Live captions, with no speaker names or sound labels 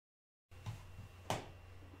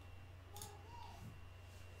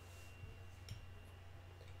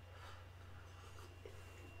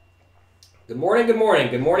Good morning, good morning,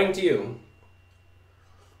 good morning to you.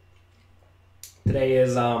 Today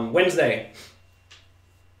is Wednesday.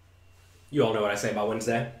 You all know what I say about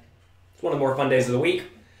Wednesday. It's one of the more fun days of the week.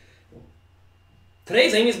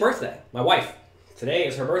 Today's Amy's birthday, my wife. Today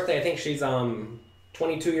is her birthday. I think she's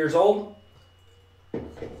 22 years old.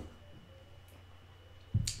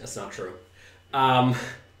 That's not true.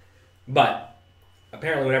 But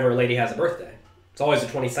apparently whenever a lady has a birthday, it's always a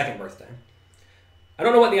 22nd birthday. I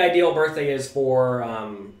don't know what the ideal birthday is for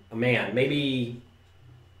a man. Maybe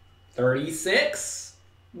 36,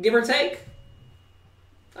 give or take.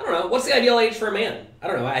 I don't know. What's the ideal age for a man? I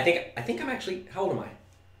don't know. I think I'm actually, how old am I?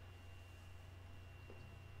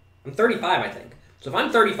 I'm 35, I think. So if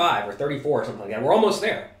I'm 35 or 34 or something like that, we're almost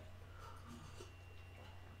there.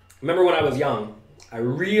 Remember when I was young, I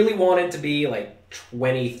really wanted to be like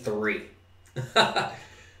 23. I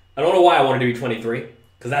don't know why I wanted to be 23,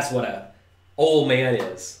 because that's what a old man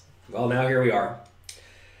is. Well, now here we are.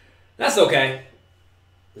 That's okay.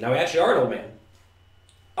 Now we actually are an old man.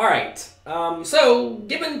 All right. So,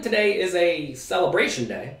 given today is a celebration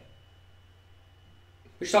day,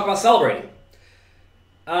 we should talk about celebrating.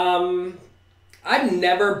 I've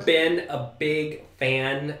never been a big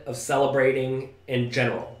fan of celebrating in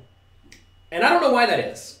general. And I don't know why that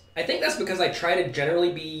is. I think that's because I try to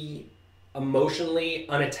generally be emotionally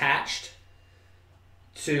unattached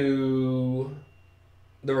to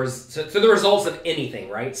the results of anything,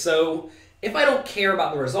 right? So if I don't care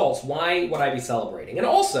about the results, why would I be celebrating? And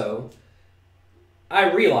also,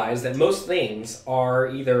 I realize that most things are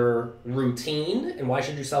either routine, and why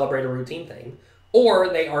should you celebrate a routine thing? Or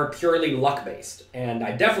they are purely luck-based. And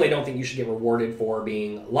I definitely don't think you should get rewarded for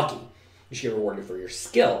being lucky. You should get rewarded for your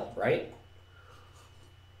skill, right?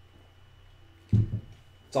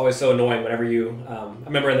 It's always so annoying whenever you... I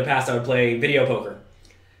remember in the past I would play video poker.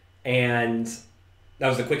 And that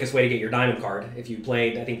was the quickest way to get your diamond card. If you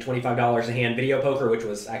played, I think, $25 a hand video poker, which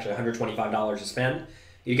was actually $125 to spend,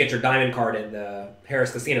 you get your diamond card at the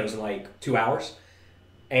Harris casinos in like 2 hours.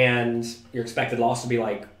 And your expected loss would be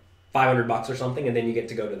like $500 or something, and then you get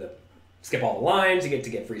to go to skip all the lines, you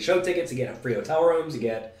get free show tickets, you get free hotel rooms, you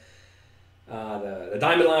get the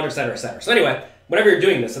Diamond Lounge, etc., etc. So anyway, whenever you're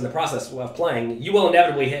doing this in the process of playing, you will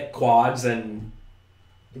inevitably hit quads and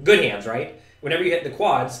good hands, right? Whenever you hit the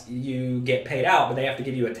quads, you get paid out, but they have to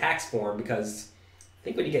give you a tax form because I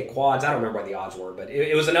think when you get quads, I don't remember what the odds were, but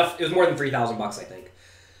it was enough. It was more than $3,000, I think.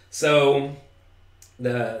 So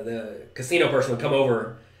the casino person would come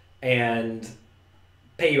over and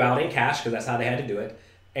pay you out in cash because that's how they had to do it,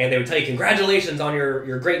 and they would tell you congratulations on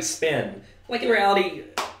your great spin. Like in reality,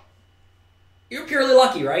 you're purely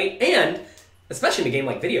lucky, right? And especially in a game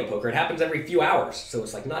like video poker, it happens every few hours, so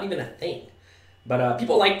it's like not even a thing. But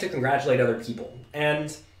people like to congratulate other people.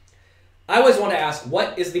 And I always want to ask,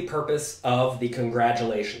 what is the purpose of the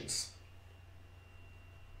congratulations?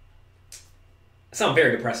 I sound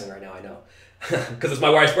very depressing right now, I know. Because it's my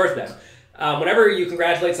wife's birthday. Whenever you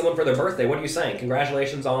congratulate someone for their birthday, what are you saying?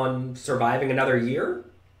 Congratulations on surviving another year?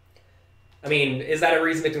 I mean, is that a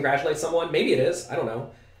reason to congratulate someone? Maybe it is. I don't know.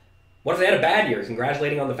 What if they had a bad year?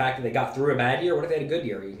 Congratulating on the fact that they got through a bad year? What if they had a good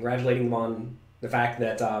year? Are you congratulating them on the fact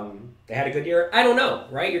that they had a good year? I don't know,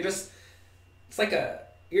 right? You're just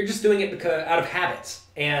doing it because out of habit.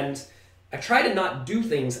 And I try to not do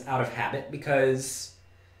things out of habit because,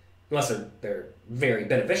 unless they're very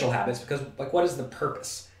beneficial habits, because like, what is the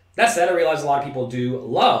purpose? That said, I realize a lot of people do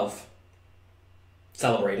love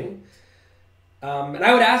celebrating. And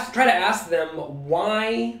I would try to ask them,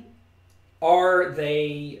 why are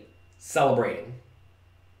they celebrating?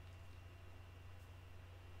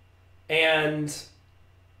 And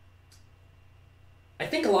I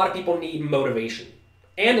think a lot of people need motivation,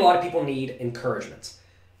 and a lot of people need encouragement.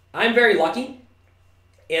 I'm very lucky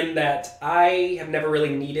in that I have never really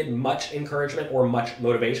needed much encouragement or much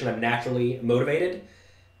motivation. I'm naturally motivated,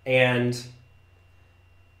 and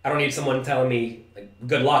I don't need someone telling me like,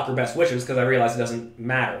 good luck or best wishes, because I realize it doesn't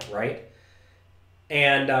matter, right?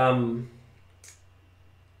 And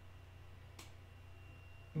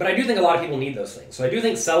but I do think a lot of people need those things. So I do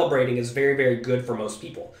think celebrating is very, very good for most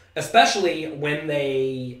people, especially when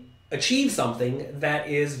they achieve something that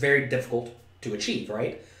is very difficult to achieve,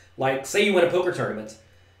 right? Like, say you win a poker tournament,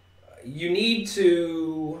 you need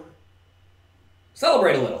to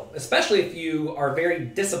celebrate a little, especially if you are very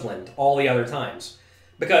disciplined all the other times.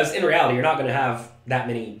 Because in reality, you're not going to have that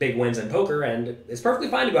many big wins in poker, and it's perfectly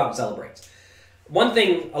fine to go out and celebrate. One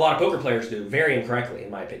thing a lot of poker players do very incorrectly, in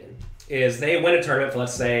my opinion, is they win a tournament for,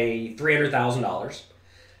 let's say, $300,000,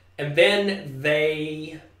 and then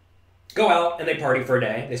they go out and they party for a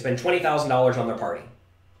day. They spend $20,000 on their party.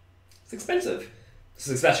 It's expensive. This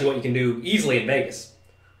is especially what you can do easily in Vegas.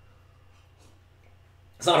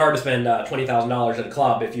 It's not hard to spend $20,000 at a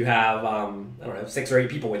club if you have, I don't know, 6 or 8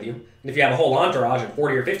 people with you. And if you have a whole entourage of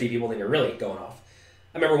 40 or 50 people, then you're really going off.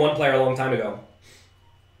 I remember one player a long time ago,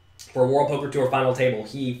 for a World Poker Tour final table,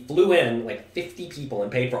 he flew in like 50 people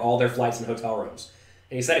and paid for all their flights and hotel rooms.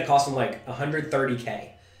 And he said it cost him like $130K.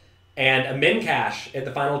 And a min cash at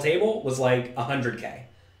the final table was like $100K.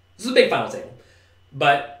 This is a big final table.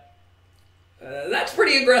 But that's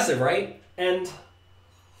pretty aggressive, right? And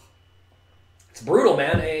it's brutal,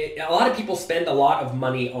 man. A lot of people spend a lot of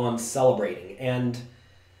money on celebrating, and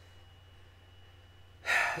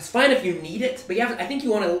it's fine if you need it, but I think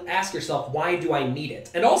you want to ask yourself, why do I need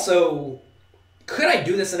it? And also, could I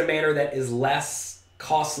do this in a manner that is less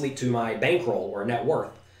costly to my bankroll or net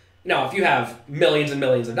worth? Now, if you have millions and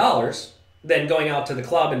millions of dollars, then going out to the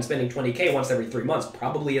club and spending $20K once every 3 months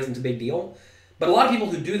probably isn't a big deal. But a lot of people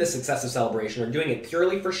who do this excessive celebration are doing it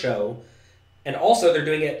purely for show, and also they're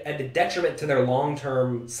doing it at the detriment to their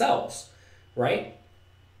long-term selves, right?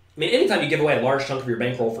 I mean, anytime you give away a large chunk of your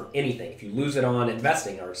bankroll for anything, if you lose it on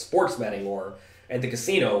investing or sports betting or at the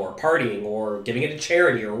casino or partying or giving it to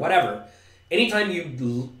charity or whatever, anytime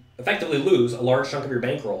you effectively lose a large chunk of your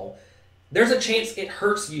bankroll, there's a chance it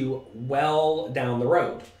hurts you well down the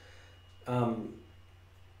road.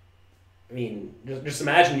 I mean, just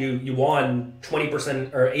imagine you won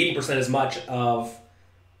 20% or 80% as much of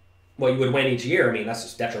what you would win each year. I mean, that's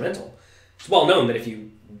just detrimental. It's well known that if you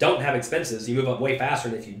don't have expenses, you move up way faster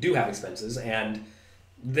than if you do have expenses. And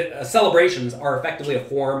celebrations are effectively a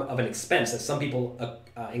form of an expense that some people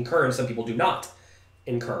incur and some people do not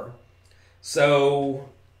incur. So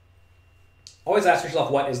always ask yourself,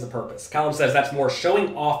 what is the purpose? Callum says that's more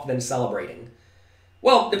showing off than celebrating.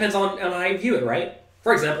 Well, depends on how you view it, right?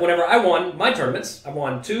 For example, whenever I won my tournaments, I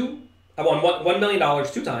won $1 million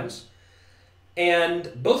 2 times.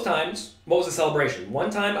 And both times, what was the celebration? One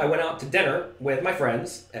time I went out to dinner with my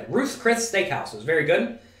friends at Ruth's Chris Steakhouse. It was very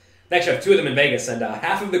good. They actually have 2 of them in Vegas, and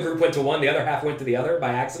half of the group went to one, the other half went to the other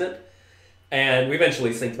by accident. And we eventually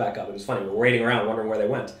synced back up. It was funny. We were waiting around wondering where they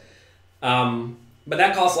went. But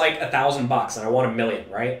that cost like $1,000, and I won $1 million,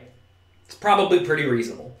 right? It's probably pretty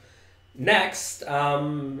reasonable. Next, it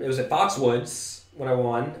was at Foxwoods when I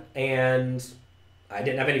won, and I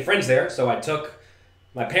didn't have any friends there, so I took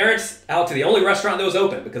my parents out to the only restaurant that was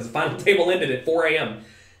open because the final table ended at 4 a.m.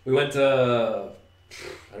 We went to,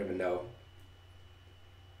 I don't even know,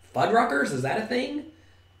 Fuddruckers? Is that a thing?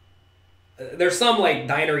 There's some like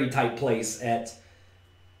dinery type place at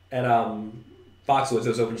Foxwoods that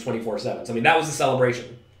was open 24/7. So I mean, that was the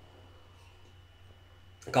celebration.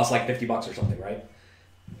 It cost like $50 or something, right?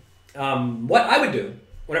 What I would do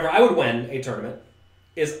whenever I would win a tournament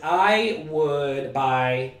is I would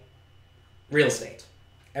buy real estate.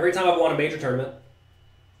 Every time I've won a major tournament,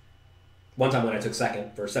 one time when I took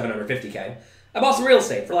second for $750K, I bought some real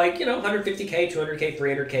estate for like, $150K, $200K,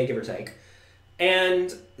 $300K, give or take.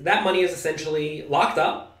 And that money is essentially locked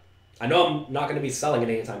up. I know I'm not going to be selling it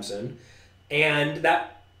anytime soon. And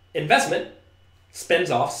that investment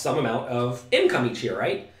spends off some amount of income each year,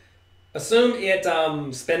 right? Assume it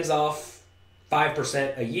spends off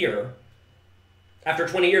 5% a year. After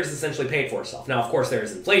 20 years, it's essentially paid for itself. Now, of course,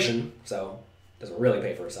 there's inflation, so it doesn't really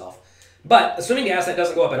pay for itself. But assuming the asset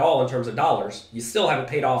doesn't go up at all in terms of dollars, you still have it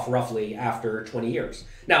paid off roughly after 20 years.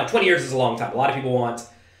 Now, 20 years is a long time. A lot of people want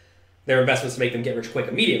their investments to make them get rich quick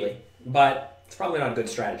immediately. But it's probably not a good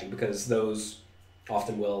strategy because those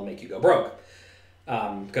often will make you go broke.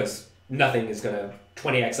 Because nothing is going to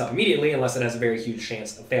 20x up immediately unless it has a very huge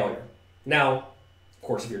chance of failure. Now, of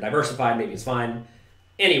course, if you're diversified, maybe it's fine.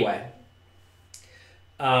 Anyway,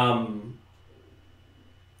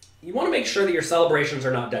 you want to make sure that your celebrations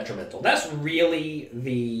are not detrimental. That's really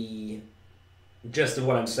the gist of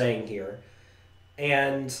what I'm saying here.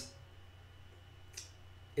 And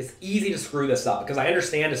it's easy to screw this up because I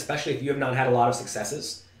understand, especially if you have not had a lot of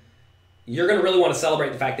successes, you're going to really want to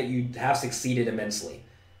celebrate the fact that you have succeeded immensely.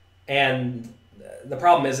 And the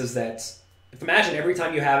problem is that if imagine every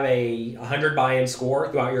time you have a 100 buy-in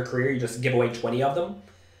score throughout your career, you just give away 20 of them.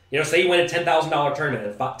 Say you win a $10,000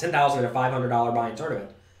 tournament, $10,000 in a $500 buy-in tournament.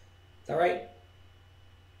 Is that right?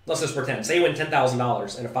 Let's just pretend. Say you win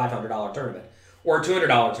 $10,000 in a $500 tournament or a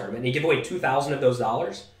 $200 tournament, and you give away 2,000 of those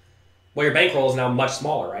dollars. Well, your bankroll is now much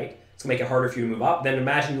smaller, right? It's going to make it harder for you to move up. Then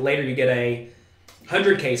imagine later you get a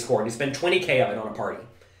 100K score and you spend 20K of it on a party.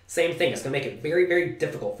 Same thing. It's going to make it very, very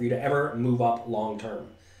difficult for you to ever move up long term.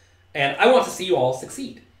 And I want to see you all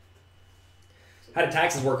succeed. How do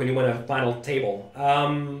taxes work when you win a final table?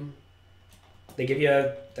 They give you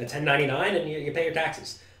a 1099 and you pay your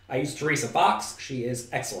taxes. I use Teresa Fox. She is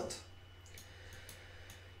excellent.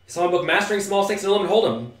 Saw my book Mastering Small Stakes and Limit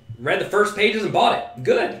Hold'em. Read the first pages and bought it.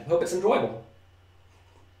 Good. Hope it's enjoyable.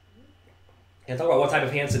 And talk about what type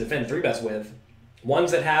of hands to defend 3-bets with.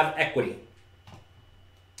 Ones that have equity.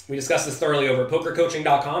 We discussed this thoroughly over at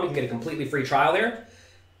pokercoaching.com. You can get a completely free trial there.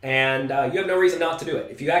 And you have no reason not to do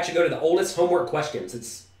it. If you actually go to the oldest homework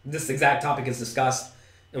questions, this exact topic is discussed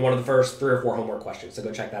in one of the first 3 or 4 homework questions. So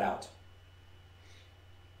go check that out.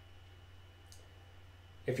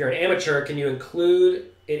 If you're an amateur, can you include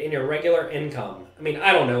it in your regular income? I mean,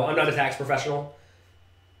 I don't know. I'm not a tax professional.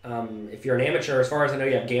 If you're an amateur, as far as I know,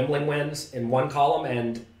 you have gambling wins in one column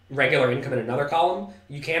and regular income in another column.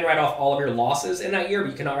 You can write off all of your losses in that year,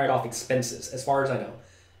 but you cannot write off expenses, as far as I know.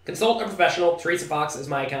 Consult a professional. Teresa Fox is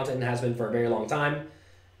my accountant and has been for a very long time,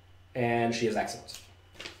 and she is excellent.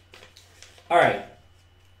 All right.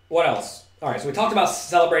 What else? All right, so we talked about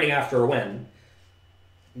celebrating after a win.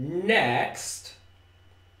 Next,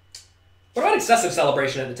 what about excessive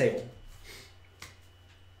celebration at the table?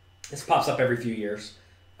 This pops up every few years.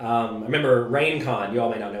 I remember Rain Khan, you all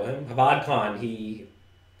may not know him, Havad Khan, he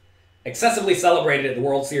excessively celebrated at the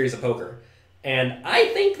World Series of Poker. And I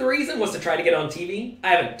think the reason was to try to get on TV.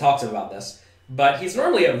 I haven't talked to him about this, but he's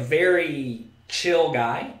normally a very chill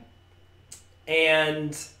guy.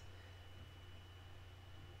 And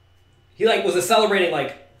he was celebrating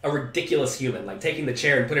like a ridiculous human, like taking the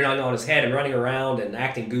chair and putting it on his head and running around and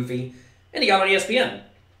acting goofy. And he got on ESPN.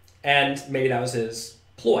 And maybe that was his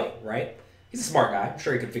ploy, right? He's a smart guy. I'm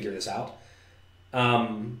sure he could figure this out.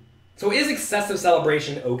 So is excessive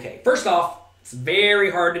celebration okay? First off, it's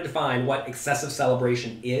very hard to define what excessive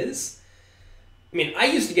celebration is. I mean, I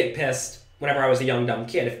used to get pissed whenever I was a young, dumb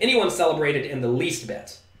kid if anyone celebrated in the least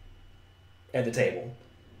bit at the table.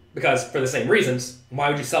 Because for the same reasons, why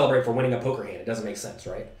would you celebrate for winning a poker hand? It doesn't make sense,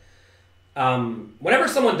 right? Whenever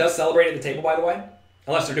someone does celebrate at the table, by the way,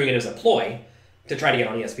 unless they're doing it as a ploy to try to get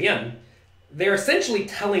on ESPN, they're essentially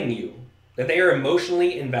telling you that they are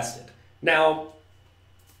emotionally invested. Now,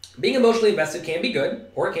 being emotionally invested can be good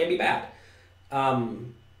or it can be bad.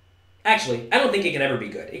 Actually, I don't think it can ever be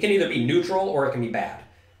good. It can either be neutral or it can be bad.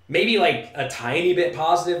 Maybe like a tiny bit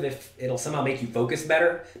positive if it'll somehow make you focus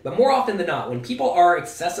better. But more often than not, when people are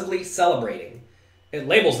excessively celebrating, it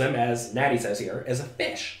labels them, as Natty says here, as a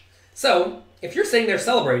fish. So if you're sitting there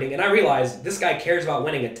celebrating and I realize this guy cares about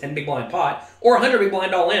winning a 10 big blind pot or 100 big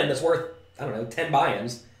blind all in that's worth, 10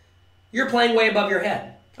 buy-ins, you're playing way above your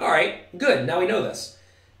head. All right, good. Now we know this.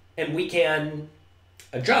 And we can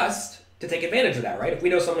adjust to take advantage of that, right? If we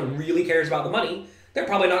know someone really cares about the money, they're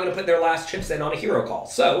probably not going to put their last chips in on a hero call.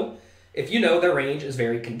 So if you know their range is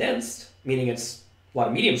very condensed, meaning it's a lot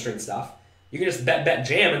of medium string stuff, you can just bet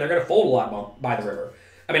jam and they're going to fold a lot by the river.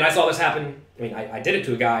 I mean, I saw this happen. I mean, I did it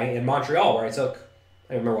to a guy in Montreal where I don't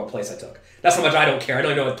remember what place I took. That's how much I don't care. I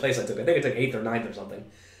don't even know what place I took. I think I took 8th or 9th or something.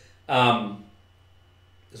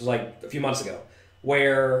 This was like a few months ago,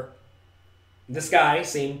 where this guy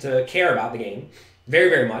seemed to care about the game very,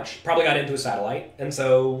 very much. Probably got into a satellite. And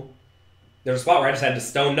so there's a spot where I just had to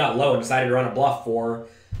stone nut low and decided to run a bluff for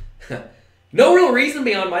no real reason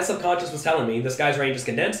beyond my subconscious was telling me this guy's range is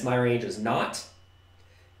condensed, my range is not.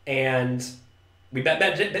 And we bet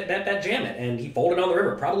jam it, and he folded on the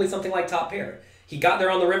river, probably something like top pair. He got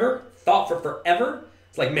there on the river, thought for forever.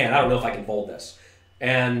 It's like, man, I don't know if I can fold this.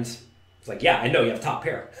 And it's like, yeah, I know you have top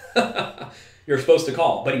pair. You're supposed to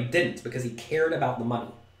call. But he didn't because he cared about the money.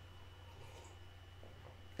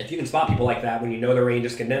 If you can spot people like that when you know their range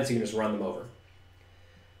is condensed, you can just run them over.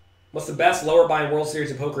 What's the best lower buy-in World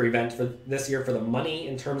Series of Poker event for this year for the money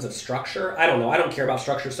in terms of structure? I don't know. I don't care about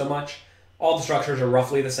structure so much. All the structures are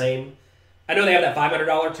roughly the same. I know they have that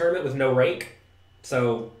 $500 tournament with no rake.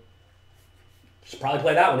 So you should probably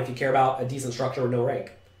play that one if you care about a decent structure with no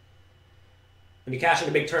rake. When you cash in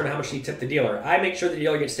a big tournament, how much do you tip the dealer? I make sure the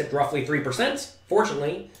dealer gets tipped roughly 3%.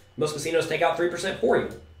 Fortunately, most casinos take out 3% for you.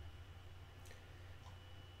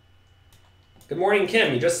 Good morning,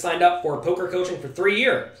 Kim. You just signed up for poker coaching for 3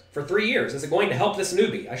 years. Is it going to help this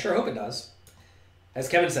newbie? I sure hope it does. As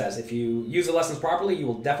Kevin says, if you use the lessons properly, you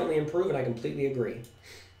will definitely improve, and I completely agree.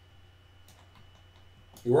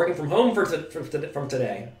 You're working from home from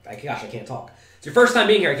today. Gosh, I can't talk. It's your first time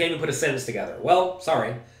being here. I can't even put a sentence together. Well,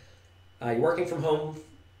 sorry. You're working from home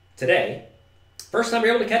today. First time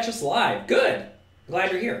you're able to catch us live. Good.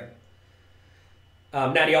 Glad you're here.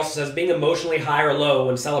 Natty also says, being emotionally high or low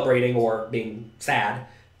when celebrating or being sad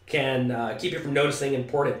can keep you from noticing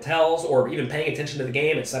important tells or even paying attention to the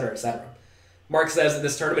game, etc., etc. Mark says that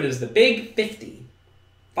this tournament is the Big 50.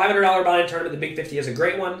 $500 buy-in tournament, the Big 50 is a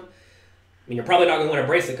great one. I mean, you're probably not going to win a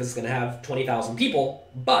bracelet because it's going to have 20,000 people,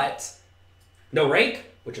 but no rake,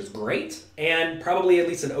 which is great, and probably at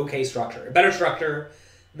least an okay structure. A better structure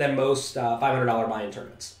than most $500 buy-in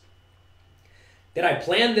tournaments. Did I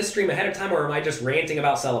plan this stream ahead of time, or am I just ranting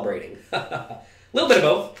about celebrating? A little bit of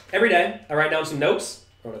both. Every day, I write down some notes.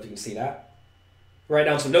 I don't know if you can see that. I write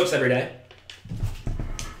down some notes every day.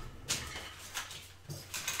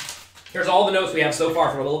 Here's all the notes we have so far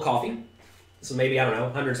from a little coffee. So maybe, I don't know,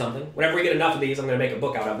 100 something. Whenever we get enough of these, I'm going to make a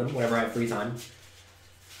book out of them, whenever I have free time.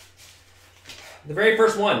 The very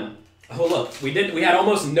first one. Oh, look, we had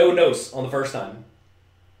almost no notes on the first time.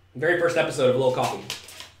 The very first episode of A Little Coffee.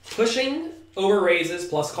 Pushing over raises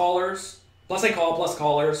plus callers, plus a call plus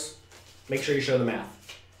callers. Make sure you show the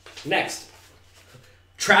math. Next,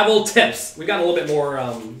 travel tips. We got a little bit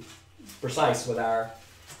more precise with our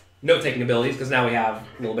note-taking abilities because now we have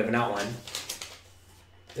a little bit of an outline.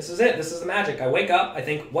 This is it. This is the magic. I wake up. I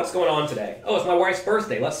think, what's going on today? Oh, it's my wife's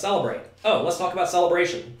birthday. Let's celebrate. Oh, let's talk about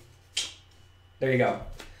celebration. There you go.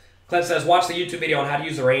 Clint says, watch the YouTube video on how to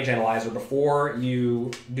use the range analyzer before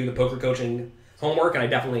you do the poker coaching homework, and I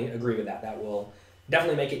definitely agree with that. That will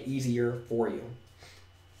definitely make it easier for you.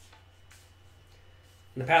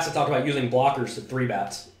 In the past, I talked about using blockers to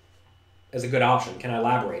 3-bet as a good option. Can I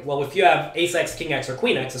elaborate? Well, if you have Ace-X, King-X, or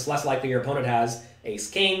Queen-X, it's less likely your opponent has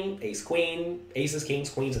Ace-King, Ace-Queen, Aces, Kings,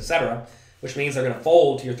 Queens, etc., which means they're going to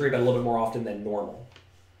fold to your 3-bet a little bit more often than normal.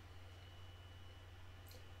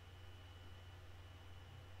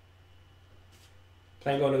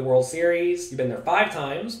 Plan going to the World Series. You've been there 5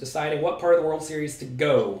 times. Deciding what part of the World Series to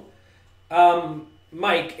go.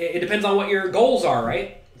 Mike, it depends on what your goals are,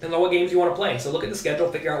 right? Depends on what games you want to play. So look at the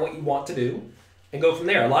schedule, figure out what you want to do, and go from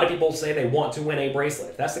there. A lot of people say they want to win a bracelet.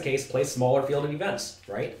 If that's the case, play smaller fielded events,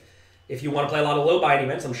 right? If you want to play a lot of low buy-in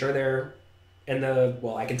events, I'm sure they're in the,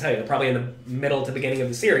 well, I can tell you, they're probably in the middle to beginning of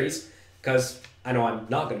the series, because I know I'm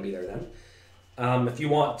not going to be there then. If you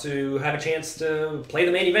want to have a chance to play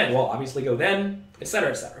the main event, well, obviously go then, etc.,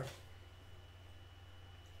 etc.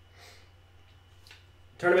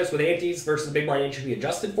 Tournaments with antes versus the big blind ante should be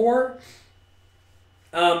adjusted for.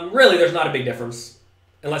 Really, there's not a big difference,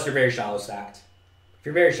 unless you're very shallow stacked. If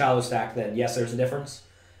you're very shallow stacked, then yes, there's a difference.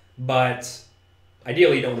 But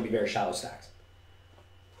ideally, you don't want to be very shallow stacked.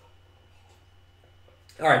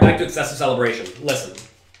 All right, back to excessive celebration. Listen,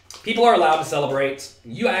 people are allowed to celebrate.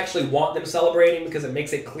 You actually want them celebrating because it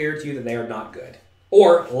makes it clear to you that they are not good.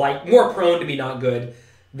 Or like more prone to be not good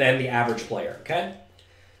than the average player, okay?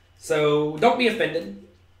 So don't be offended.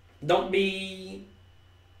 Don't be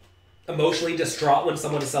emotionally distraught when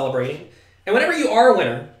someone is celebrating. And whenever you are a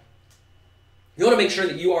winner, you want to make sure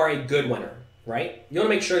that you are a good winner, right? You want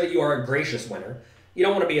to make sure that you are a gracious winner. You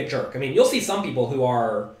don't want to be a jerk. I mean, you'll see some people who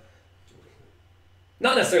are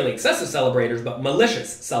not necessarily excessive celebrators, but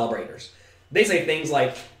malicious celebrators. They say things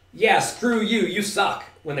like, yeah, screw you, you suck,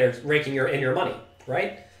 when they're raking in your money,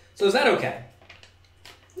 right? So is that okay?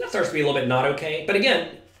 That starts to be a little bit not okay. But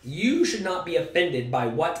again, you should not be offended by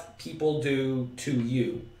what people do to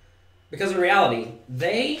you. Because in reality,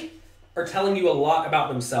 they are telling you a lot about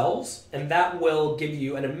themselves, and that will give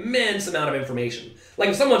you an immense amount of information. Like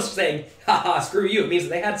if someone's saying, haha, screw you, it means that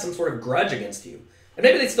they had some sort of grudge against you. And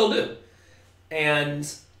maybe they still do. And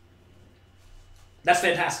that's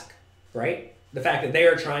fantastic, right? The fact that they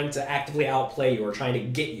are trying to actively outplay you or trying to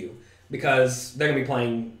get you because they're going to be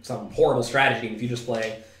playing some horrible strategy, and if you just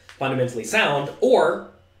play fundamentally sound or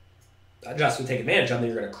just to take advantage of them,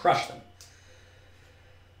 you're going to crush them.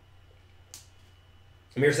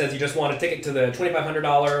 Amir says you just want a ticket to the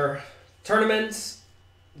 $2,500 tournament.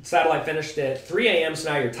 Satellite finished at 3 a.m.,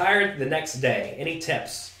 so now you're tired the next day. Any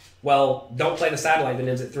tips? Well, don't play the satellite that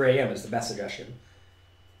ends at 3 a.m. is the best suggestion.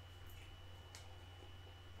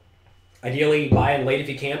 Ideally, buy in late if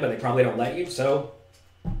you can, but they probably don't let you, so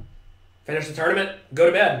finish the tournament, go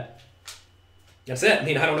to bed. That's it. I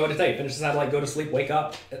mean, I don't know what to tell you. Finish the satellite, go to sleep, wake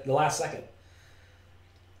up at the last second.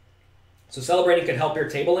 So celebrating could help your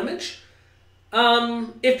table image.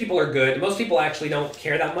 If people are good. Most people actually don't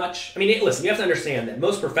care that much. I mean, listen, you have to understand that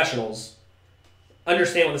most professionals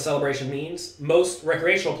understand what the celebration means. Most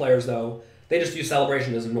recreational players, though, they just view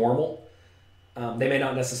celebration as normal. They may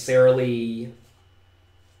not necessarily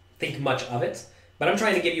think much of it, but I'm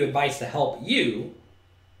trying to give you advice to help you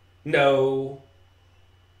know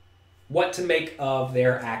what to make of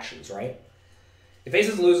their actions, right? If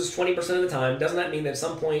Aces loses 20% of the time, doesn't that mean that at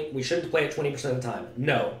some point we shouldn't play it 20% of the time?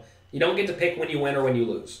 No. You don't get to pick when you win or when you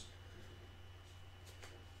lose.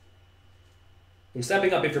 When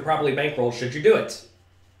stepping up, if you're properly bankrolled, should you do it?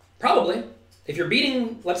 Probably. If you're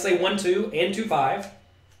beating, let's say, 1-2 and 2-5,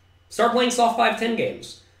 start playing soft 5-10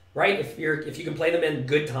 games, right? If you can play them in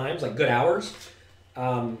good times, like good hours,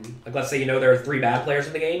 like let's say you know there are 3 bad players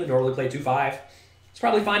in the game who normally play 2-5, it's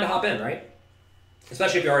probably fine to hop in, right?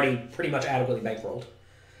 Especially if you're already pretty much adequately bankrolled.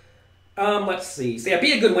 Let's see. So yeah,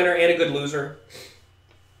 be a good winner and a good loser.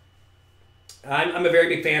 I'm a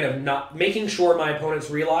very big fan of not making sure my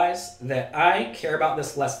opponents realize that I care about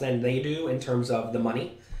this less than they do in terms of the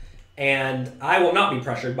money, and I will not be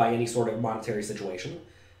pressured by any sort of monetary situation.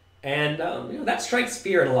 And that strikes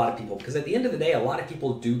fear in a lot of people because at the end of the day, a lot of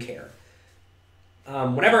people do care.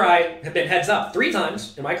 Whenever I have been heads up 3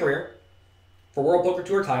 times in my career for World Poker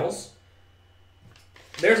Tour titles,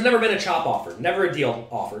 there's never been a chop offered, never a deal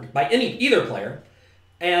offered by either player.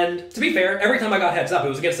 And to be fair, every time I got heads up, it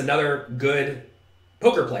was against another good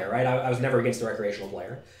poker player, right? I was never against a recreational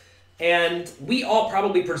player. And we all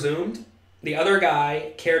probably presumed the other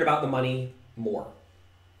guy cared about the money more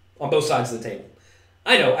on both sides of the table.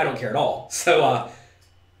 I know I don't care at all. So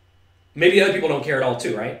maybe other people don't care at all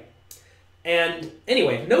too, right? And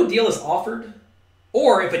anyway, if no deal is offered,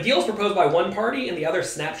 or if a deal is proposed by one party and the other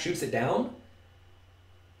snap shoots it down,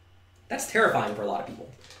 that's terrifying for a lot of people.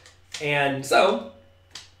 And so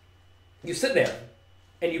you sit there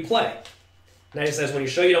and you play. And it says when you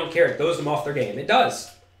show you don't care, it throws them off their game. It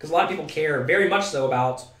does, because a lot of people care very much so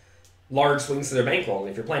about large swings to their bankroll. And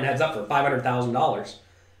if you're playing heads up for $500,000, I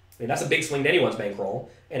mean, that's a big swing to anyone's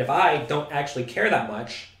bankroll. And if I don't actually care that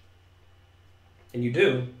much, and you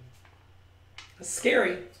do, that's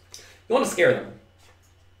scary. You want to scare them.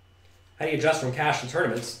 How do you adjust from cash to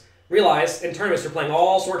tournaments? Realize in tournaments you're playing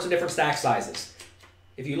all sorts of different stack sizes.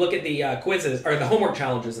 If you look at the quizzes, or the homework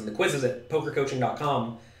challenges and the quizzes at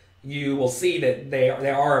pokercoaching.com, you will see that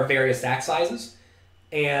there are various stack sizes.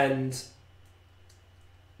 And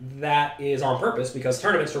that is on purpose because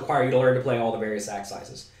tournaments require you to learn to play all the various stack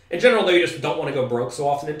sizes. In general, though, you just don't want to go broke so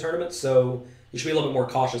often in tournaments, so you should be a little bit more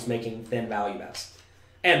cautious making thin value bets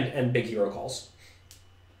and big hero calls.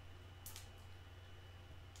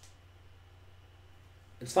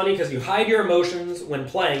 It's funny because you hide your emotions when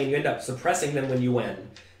playing and you end up suppressing them when you win.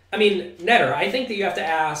 I mean, Netter, I think that you have to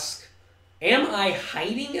ask, am I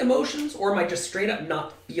hiding emotions or am I just straight up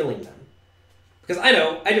not feeling them? Because I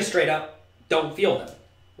know I just straight up don't feel them,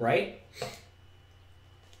 right?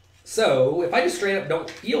 So if I just straight up don't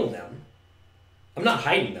feel them, I'm not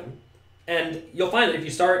hiding them. And you'll find that if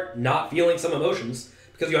you start not feeling some emotions,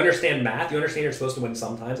 because you understand math, you understand you're supposed to win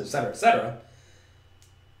sometimes, etc.,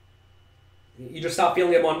 you just stop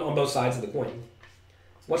feeling them on both sides of the coin.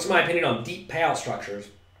 What's my opinion on deep payout structures,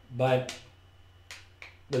 but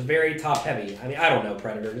with very top-heavy? I mean, I don't know,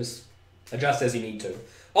 Predator. Just adjust as you need to.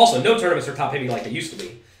 Also, no tournaments are top-heavy like they used to be.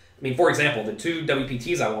 I mean, for example, the 2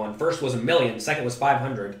 WPTs I won, first was $1 million, second was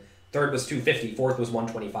 $500, third was $250, fourth was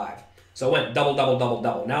 $125. So it went double, double, double,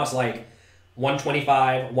 double. Now it's like $125,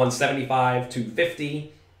 $175, $250,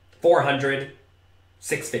 $400,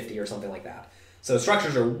 $650 or something like that. So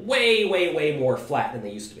structures are way, way, way more flat than they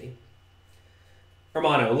used to be.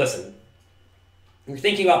 Hermano, listen. You're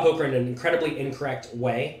thinking about poker in an incredibly incorrect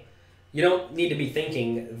way. You don't need to be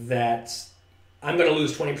thinking that I'm going to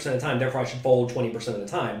lose 20% of the time, therefore I should fold 20% of the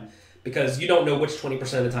time, because you don't know which 20%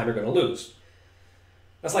 of the time you're going to lose.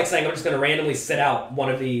 That's like saying I'm just going to randomly sit out one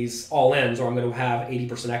of these all-ins or I'm going to have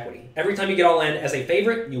 80% equity. Every time you get all in as a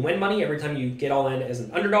favorite, you win money. Every time you get all in as an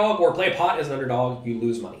underdog or play a pot as an underdog, you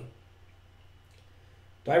lose money.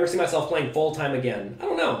 Do I ever see myself playing full-time again? I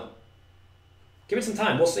don't know. Give it some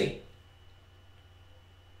time. We'll see.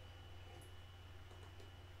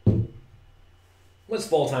 What does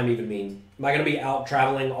full-time even mean? Am I going to be out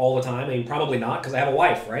traveling all the time? I mean, probably not, because I have a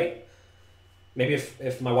wife, right? Maybe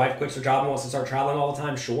if my wife quits her job and wants to start traveling all the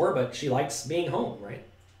time, sure, but she likes being home, right?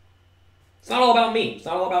 It's not all about me. It's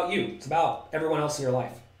not all about you. It's about everyone else in your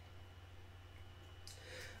life.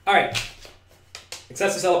 All right.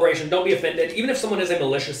 Excessive celebration. Don't be offended. Even if someone is a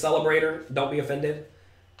malicious celebrator, don't be offended.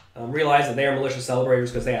 Realize that they are malicious celebrators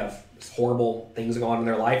because they have horrible things going on in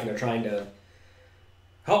their life and they're trying to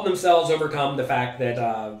help themselves overcome the fact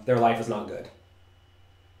that their life is not good.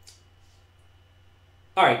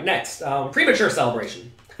 All right, next. Premature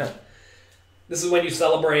celebration. This is when you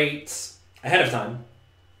celebrate ahead of time.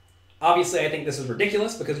 Obviously, I think this is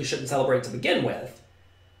ridiculous because you shouldn't celebrate to begin with.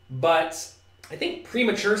 But I think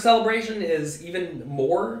premature celebration is even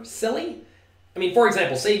more silly. I mean, for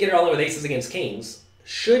example, say you get it all in with aces against kings.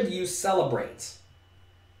 Should you celebrate?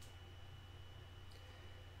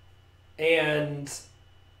 And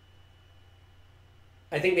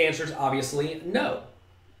I think the answer is obviously no,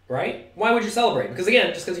 right? Why would you celebrate? Because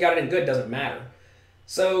again, just because you got it in good doesn't matter.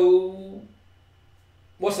 So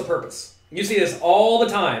what's the purpose? You see this all the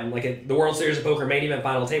time, like at the World Series of Poker main event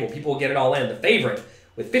final table. People will get it all in. The favorite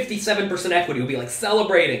with 57% equity will be like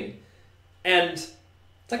celebrating. And it's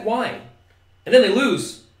like, why? And then they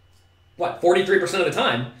lose, what, 43% of the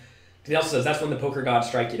time. Nelson says, that's when the poker gods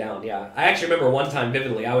strike you down. Yeah. I actually remember one time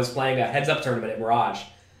vividly, I was playing a heads-up tournament at Mirage.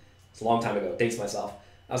 It's a long time ago. Dates myself.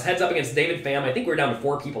 I was heads up against David Pham. I think we were down to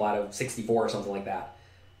 4 people out of 64 or something like that.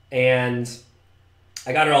 And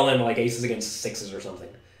I got it all in like aces against sixes or something.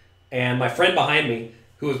 And my friend behind me,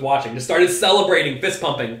 who was watching, just started celebrating, fist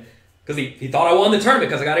pumping, because he thought I won the tournament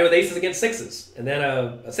because I got in with aces against sixes. And then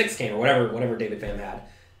a six came, or whatever David Pham had.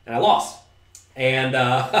 And I lost. And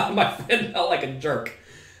my friend felt like a jerk.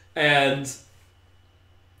 And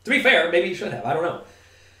to be fair, maybe he should have. I don't know.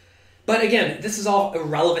 But again, this is all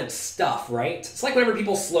irrelevant stuff, right? It's like whenever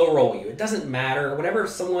people slow roll you. It doesn't matter. Whenever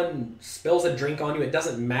someone spills a drink on you, it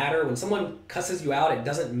doesn't matter. When someone cusses you out, it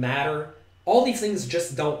doesn't matter. All these things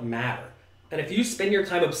just don't matter. And if you spend your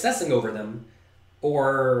time obsessing over them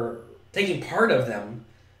or taking part of them,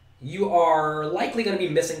 you are likely going to be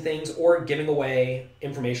missing things or giving away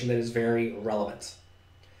information that is very relevant.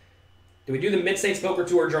 Do we do the Mid-States Poker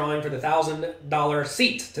Tour drawing for the $1,000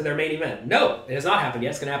 seat to their main event? No, it has not happened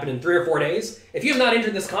yet. It's going to happen in 3 or 4 days. If you have not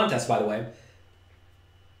entered this contest, by the way,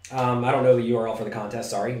 I don't know the URL for the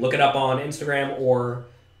contest, sorry. Look it up on Instagram or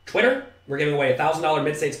Twitter. We're giving away a $1,000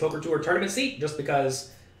 Mid-States Poker Tour tournament seat just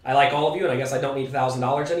because I like all of you and I guess I don't need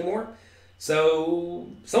 $1,000 anymore. So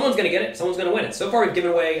someone's going to get it. Someone's going to win it. So far we've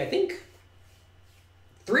given away, I think,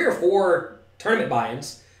 3 or 4 tournament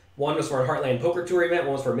buy-ins. One was for a Heartland Poker Tour event.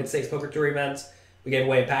 One was for a Mid-States Poker Tour event. We gave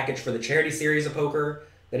away a package for the charity series of poker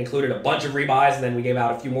that included a bunch of rebuys, and then we gave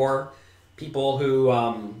out a few more people who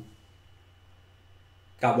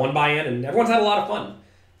got one buy-in, and everyone's had a lot of fun.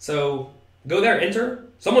 So go there, enter.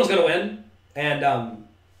 Someone's going to win, and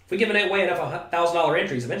if we give away enough $1,000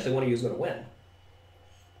 entries, eventually one of you is going to win.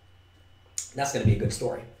 That's going to be a good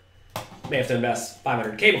story. May have to invest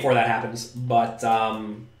 $500K before that happens, but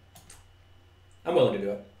I'm willing to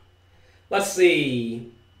do it. Let's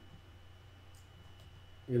see.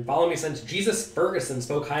 You've been following me since Jesus Ferguson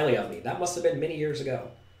spoke highly of me. That must have been many years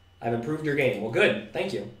ago. I've improved your game. Well, good.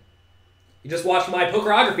 Thank you. You just watched my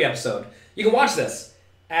Pokerography episode. You can watch this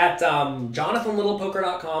at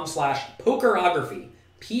jonathanlittlepoker.com/pokerography.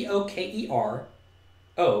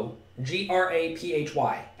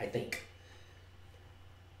 POKEROGRAPHY, I think.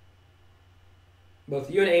 Both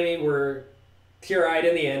you and Amy were tear-eyed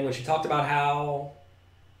in the end when she talked about how,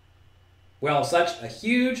 well, such a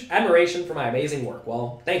huge admiration for my amazing work.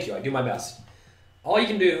 Well, thank you. I do my best. All you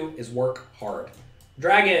can do is work hard.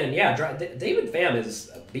 Dragon, yeah, David Pham is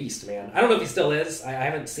a beast, man. I don't know if he still is. I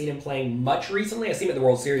haven't seen him playing much recently. I see him at the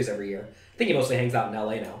World Series every year. I think he mostly hangs out in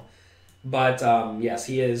LA now. But, yes,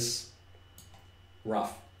 he is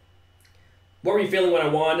rough. What were you feeling when I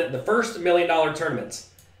won the first $1 million tournament?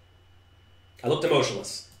 I looked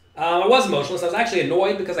emotionless. I was emotionless. I was actually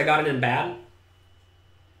annoyed because I got it in bad.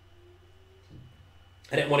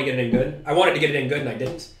 I didn't want to get it in good. I wanted to get it in good and I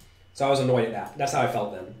didn't. So I was annoyed at that. That's how I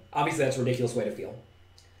felt then. Obviously, that's a ridiculous way to feel.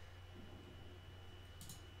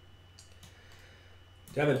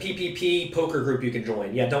 Do you have a PPP poker group you can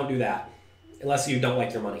join? Yeah, don't do that. Unless you don't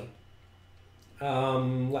like your money.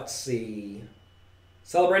 Let's see.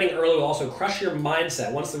 Celebrating early will also crush your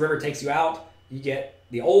mindset. Once the river takes you out, you get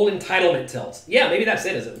the old entitlement tilt. Yeah, maybe that's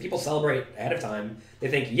it, is it? When people celebrate ahead of time, they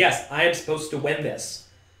think, yes, I am supposed to win this.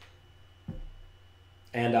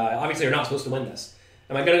 And obviously you're not supposed to win this.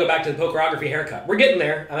 Am I going to go back to the Pokerography haircut? We're getting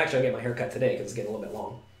there. I'm actually going to get my haircut today because it's getting a little bit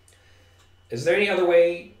long. Is there any other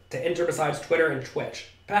way to enter besides Twitter and Twitch?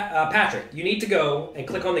 Patrick, you need to go and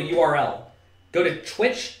click on the URL. Go to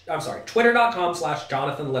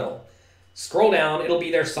twitter.com/Jonathan Little. Scroll down. It'll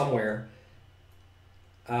be there somewhere.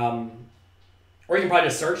 Or you can probably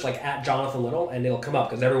just search like at Jonathan Little and it'll come up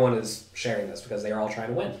because everyone is sharing this because they are all trying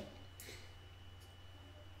to win.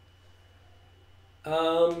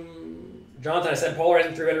 Jonathan, I said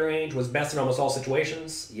polarizing 3-better range was best in almost all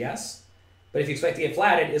situations. Yes. But if you expect to get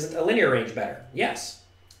flatted, isn't a linear range better? Yes.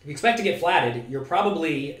 If you expect to get flatted, you're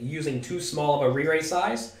probably using too small of a re-raise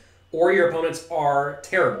size, or your opponents are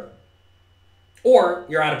terrible. Or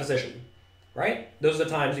you're out of position, right? Those are the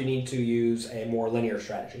times you need to use a more linear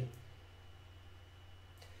strategy.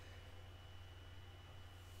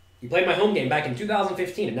 You played my home game back in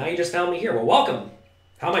 2015, and now you just found me here. Well, welcome.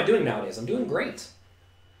 How am I doing nowadays? I'm doing great.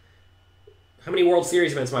 How many World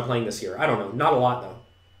Series events am I playing this year? I don't know. Not a lot, though.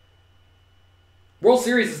 World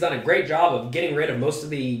Series has done a great job of getting rid of most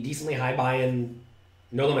of the decently high buy-in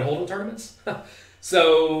no-limit hold'em tournaments.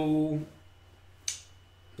 So,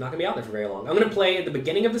 not going to be out there for very long. I'm going to play at the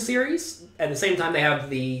beginning of the series. At the same time, they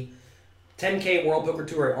have the 10K World Poker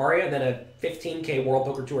Tour at Aria, and then a 15K World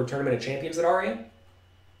Poker Tour Tournament of Champions at Aria.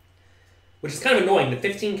 Which is kind of annoying. The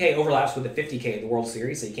 15K overlaps with the 50K of the World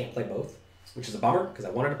Series, so you can't play both. Which is a bummer, because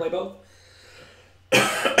I wanted to play both.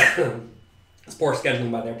 It's poor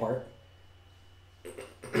scheduling by their part.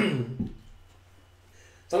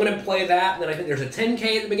 So I'm going to play that, and then I think there's a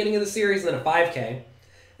 10K at the beginning of the series, and then a 5K.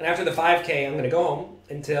 And after the 5K, I'm going to go home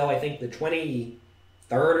until I think the 23rd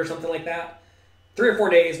or something like that. 3 or 4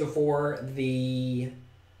 days before the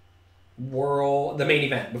main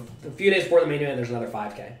event. A few days before the main event, there's another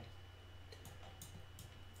 5K.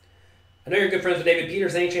 I know you're good friends with David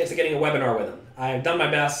Peters. Any chance of getting a webinar with him? I've done my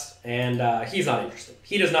best, and he's not interested.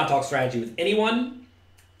 He does not talk strategy with anyone,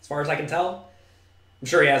 as far as I can tell. I'm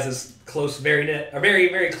sure he has this close, very,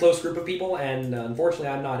 very close group of people, and unfortunately,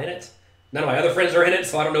 I'm not in it. None of my other friends are in it,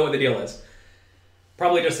 so I don't know what the deal is.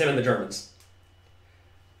 Probably just him and the Germans.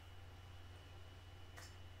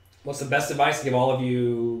 What's the best advice to give all of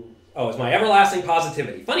you? Oh, it's my everlasting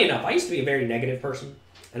positivity. Funny enough, I used to be a very negative person.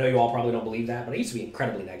 I know you all probably don't believe that, but I used to be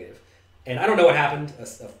incredibly negative. And I don't know what happened. A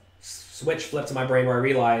switch flipped in my brain where I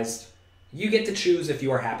realized you get to choose if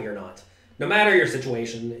you are happy or not. No matter your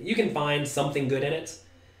situation, you can find something good in it.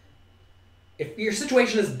 If your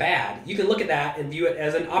situation is bad, you can look at that and view it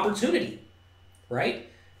as an opportunity, right?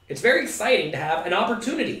 It's very exciting to have an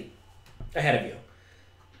opportunity ahead of you.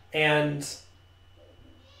 And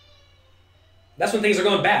that's when things are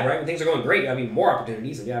going bad, right? When things are going great, you have even more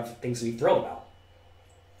opportunities and you have things to be thrilled about.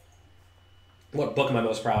 What book am I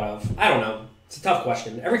most proud of? I don't know. It's a tough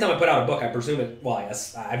question. Every time I put out a book, I presume it, well,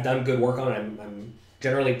 yes, I've done good work on it. I'm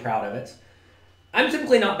generally proud of it. I'm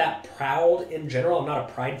typically not that proud in general. I'm not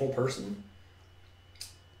a prideful person.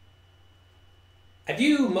 I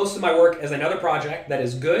view most of my work as another project that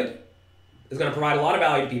is good, is going to provide a lot of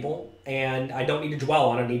value to people, and I don't need to dwell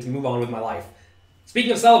on it. I need to move on with my life.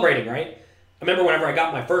 Speaking of celebrating, right? I remember whenever I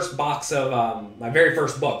got my first box of my very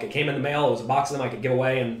first book. It came in the mail. It was a box of them I could give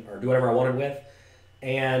away or do whatever I wanted with.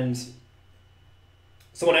 And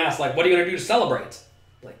someone asked, like, what are you going to do to celebrate?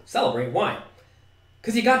 Like, celebrate? Why?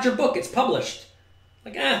 Because you got your book. It's published.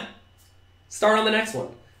 Like, start on the next one.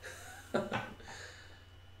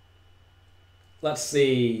 Let's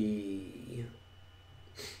see.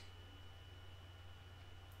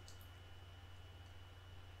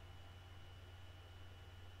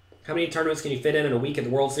 How many tournaments can you fit in a week at the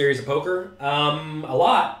World Series of Poker? A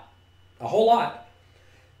lot. A whole lot.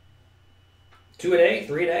 2 a day?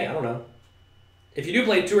 3 a day? I don't know. If you do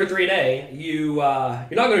play 2 or 3 a day, you're not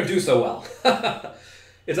going to do so well.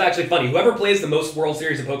 It's actually funny. Whoever plays the most World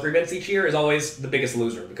Series of Poker events each year is always the biggest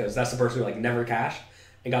loser because that's the person who never cashed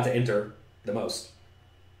and got to enter the most.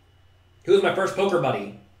 Who was my first poker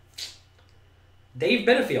buddy? Dave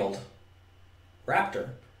Benefield, Raptor.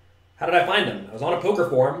 How did I find him? I was on a poker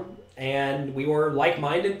forum, and we were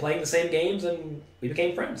like-minded, playing the same games, and we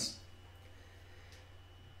became friends.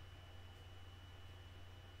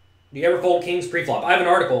 Do you ever fold kings pre-flop? I have an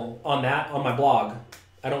article on that on my blog.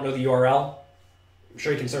 I don't know the URL. I'm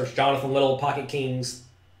sure you can search Jonathan Little Pocket Kings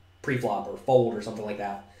pre-flop or fold or something like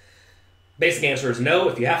that. Basic answer is no.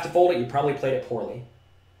 If you have to fold it, you probably played it poorly.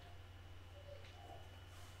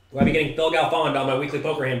 Will I be getting Phil Galfond on my weekly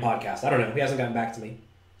Poker Hand podcast? I don't know. He hasn't gotten back to me.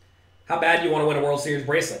 How bad do you want to win a World Series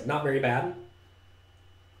bracelet? Not very bad.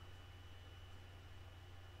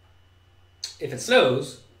 If it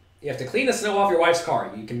snows, you have to clean the snow off your wife's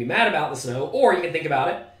car. You can be mad about the snow, or you can think about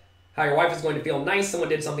it, how your wife is going to feel nice someone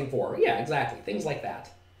did something for her. Yeah, exactly. Things like that.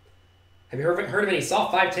 Have you heard of any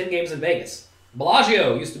soft 5-10 games in Vegas?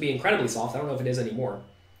 Bellagio used to be incredibly soft. I don't know if it is anymore.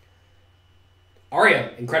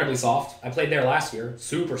 Aria, incredibly soft. I played there last year.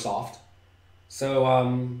 Super soft. So,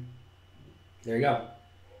 there you go.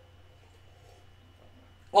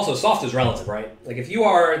 Also, soft is relative, right? Like, if you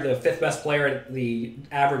are the 5th best player at the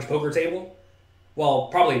average poker table, well,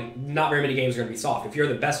 probably not very many games are going to be soft. If you're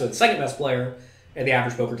the best or the 2nd best player at the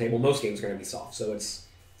average poker table, most games are going to be soft. So it's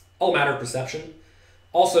all a matter of perception.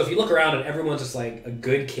 Also, if you look around and everyone's just like a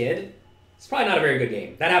good kid, it's probably not a very good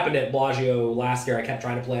game. That happened at Bellagio last year. I kept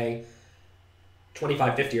trying to play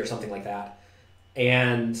 25-50 or something like that.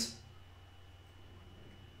 And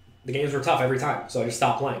the games were tough every time, so I just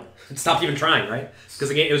stopped playing. Stopped even trying, right?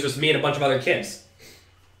 Because it was just me and a bunch of other kids.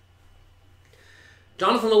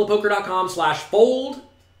 JonathanLittlePoker.com/fold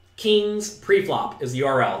kings preflop is the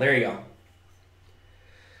URL. There you go.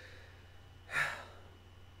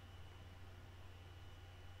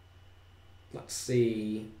 Let's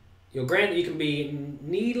see. You'll grant that you can be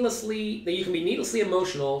needlessly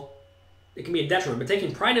emotional. It can be a detriment, but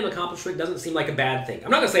taking pride in accomplishment doesn't seem like a bad thing.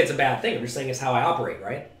 I'm not going to say it's a bad thing. I'm just saying it's how I operate,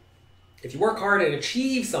 right? If you work hard and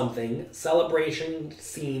achieve something, celebration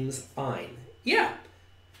seems fine. Yeah.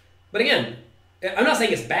 But again, I'm not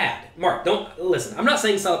saying it's bad. Mark, don't listen. I'm not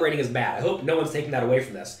saying celebrating is bad. I hope no one's taking that away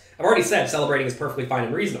from this. I've already said celebrating is perfectly fine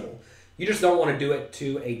and reasonable. You just don't want to do it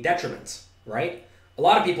to a detriment, right? A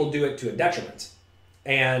lot of people do it to a detriment.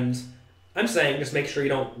 And I'm saying just make sure you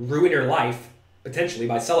don't ruin your life, potentially,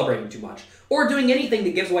 by celebrating too much. Or doing anything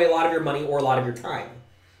that gives away a lot of your money or a lot of your time.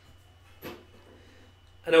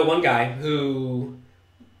 I know one guy who,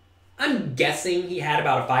 I'm guessing he had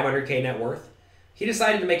about a $500K net worth. He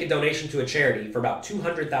decided to make a donation to a charity for about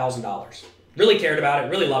 $200,000. Really cared about it,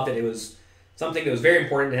 really loved it. It was something that was very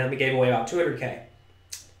important to him. He gave away about $200K. Then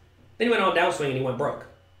he went on a downswing and he went broke.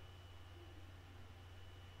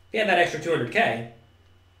 If he had that extra $200K,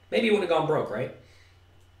 maybe he wouldn't have gone broke, right?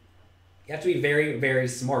 You have to be very, very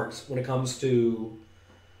smart when it comes to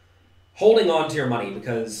holding on to your money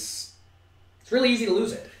because it's really easy to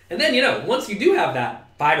lose it. And then, once you do have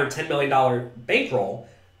that $5 or $10 million bankroll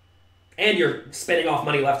and you're spending off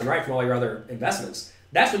money left and right from all your other investments,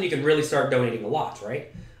 that's when you can really start donating a lot,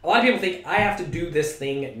 right? A lot of people think, I have to do this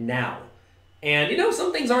thing now. And,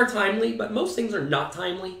 some things are timely, but most things are not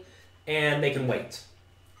timely, and they can wait.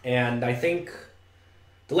 And I think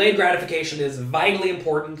delayed gratification is vitally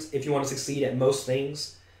important if you want to succeed at most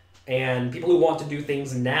things. And people who want to do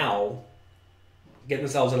things now get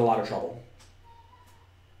themselves in a lot of trouble.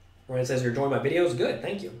 Ryan says, you're enjoying my videos? Good,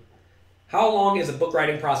 thank you. How long is a book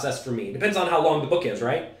writing process for me? Depends on how long the book is,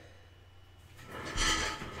 right?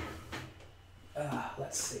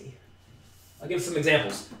 Let's see. I'll give some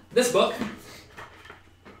examples. This book,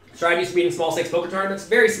 Strategies for Beating Small Stakes Poker Tournaments,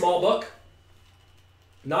 very small book.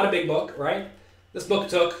 Not a big book, right? This book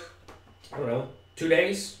took, 2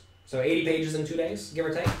 days. So 80 pages in 2 days, give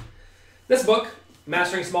or take. This book,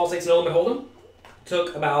 Mastering Small Stakes No Limit Hold'em,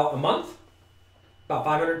 took about a month, about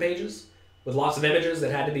 500 pages, with lots of images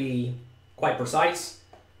that had to be quite precise.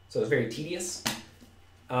 So it was very tedious.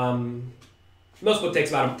 Most books take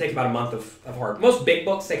about a month of hard. Most big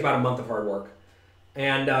books take about a month of hard work,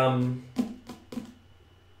 and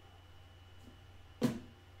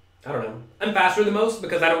I don't know. I'm faster than most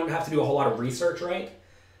because I don't have to do a whole lot of research. Right?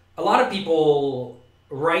 A lot of people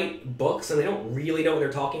write books and they don't really know what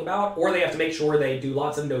they're talking about, or they have to make sure they do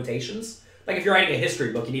lots of notations. Like if you're writing a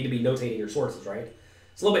history book, you need to be notating your sources, right?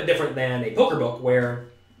 It's a little bit different than a poker book where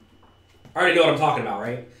I already know what I'm talking about,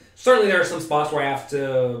 right? Certainly there are some spots where I have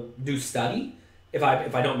to do study if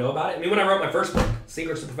I don't know about it. I mean, when I wrote my first book,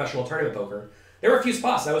 Secrets of Professional Tournament Poker, there were a few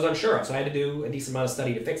spots I was unsure of, so I had to do a decent amount of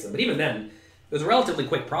study to fix them. But even then, it was a relatively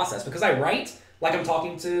quick process because I write like I'm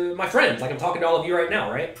talking to my friends, like I'm talking to all of you right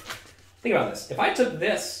now, right? Think about this. If I took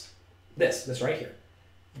this right here,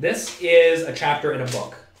 this is a chapter in a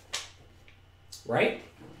book, right?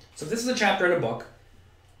 So if this is a chapter in a book,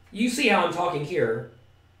 you see how I'm talking here.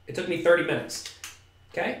 It took me 30 minutes,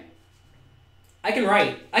 okay? I can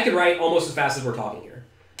write almost as fast as we're talking here.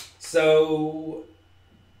 So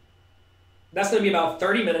that's going to be about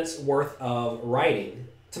 30 minutes worth of writing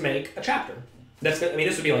to make a chapter. This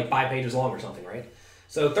would be like 5 pages long or something, right?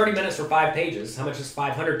 So 30 minutes for 5 pages. How much is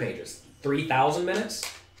 500 pages? 3,000 minutes?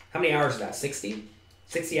 How many hours is that? 60?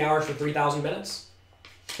 60 hours for 3,000 minutes?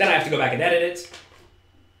 Then I have to go back and edit it,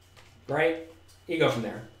 right? You go from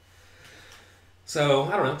there. So,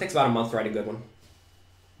 I don't know. It takes about a month to write a good one.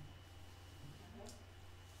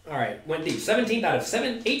 All right, went deep. 17th out of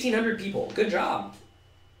 1,800 people. Good job.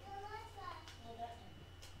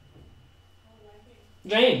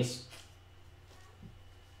 James.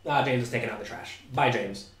 James is taking out the trash. Bye,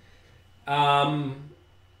 James. I'm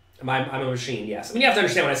a machine, yes. I mean, you have to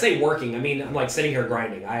understand, when I say working, I'm like sitting here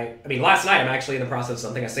grinding. Last night I'm actually in the process of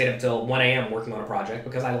something. I stayed up until 1 a.m. working on a project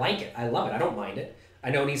because I like it. I love it. I don't mind it. I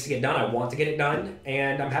know it needs to get done. I want to get it done,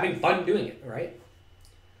 and I'm having fun doing it, right?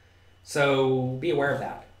 So be aware of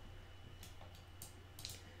that.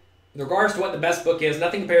 In regards to what the best book is,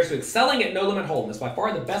 nothing compares to Excelling at No Limit Hold'em. It's by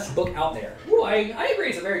far the best book out there. Ooh, I agree.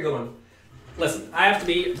 It's a very good one. Listen, I have to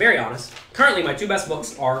be very honest. Currently, my 2 best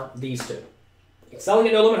books are these 2. Excelling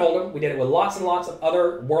at No Limit Hold'em. We did it with lots and lots of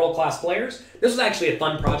other world-class players. This was actually a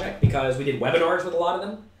fun project because we did webinars with a lot of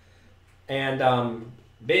them. And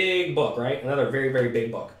big book, right? Another very, very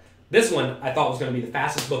big book. This one I thought was going to be the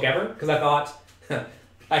fastest book ever because I thought,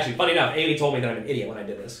 actually, funny enough, Amy told me that I'm an idiot when I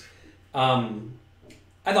did this.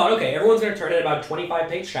 I thought, okay, everyone's going to turn in about a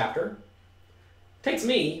 25-page chapter. Takes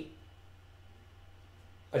me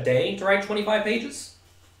a day to write 25 pages.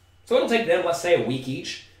 So it'll take them, let's say, a week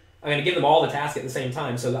each. I'm going to give them all the task at the same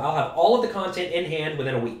time, so that I'll have all of the content in hand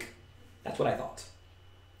within a week. That's what I thought.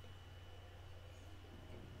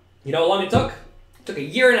 You know how long it took? It took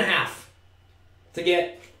 1.5 years to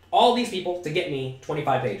get all these people to get me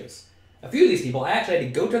 25 pages. A few of these people, I actually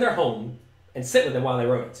had to go to their home and sit with them while they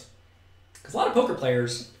wrote it. Because a lot of poker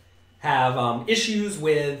players have issues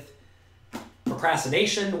with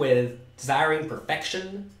procrastination, with desiring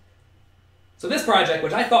perfection. So this project,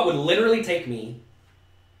 which I thought would literally take me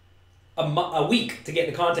a week to get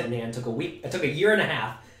the content in hand. It took a week. It took a year and a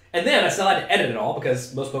half. And then I still had to edit it all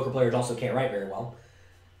because most poker players also can't write very well.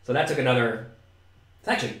 So that took another... It's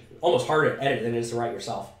actually almost harder to edit than it is to write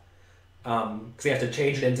yourself. Because you have to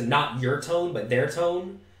change it into not your tone, but their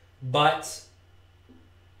tone. But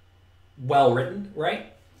well written, right?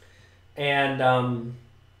 And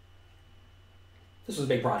this was a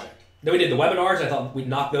big project. Then we did the webinars. I thought we'd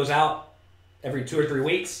knock those out every 2 or 3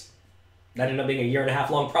 weeks. That ended up being a year and a half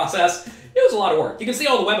long process. It was a lot of work. You can see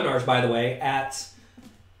all the webinars, by the way, at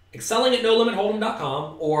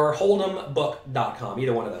excelling@NoLimitHold'em.com or hold'embook.com,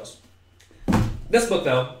 either one of those. This book,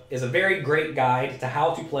 though, is a very great guide to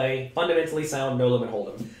how to play fundamentally sound No Limit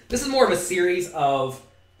Hold'em. This is more of a series of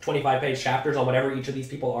 25-page chapters on whatever each of these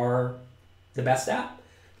people are the best at.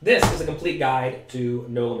 This is a complete guide to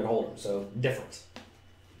No Limit Hold'em, so different.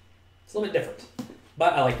 It's a little bit different,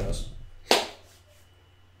 but I like those.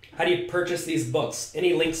 How do you purchase these books?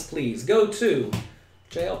 Any links, please. Go to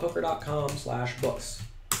jlpoker.com/books.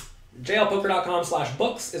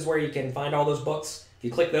 jlpoker.com/books is where you can find all those books. If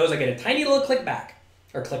you click those, I get a tiny little clickback.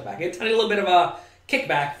 I get a tiny little bit of a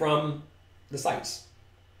kickback from the sites.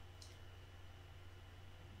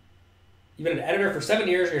 You've been an editor for 7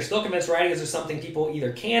 years and you're still convinced writing is just something people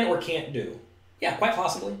either can or can't do. Yeah, quite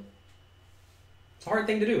possibly. It's a hard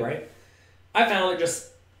thing to do, right? I found it just...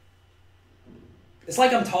 It's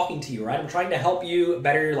like I'm talking to you, right? I'm trying to help you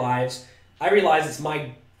better your lives. I realize it's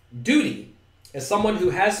my duty as someone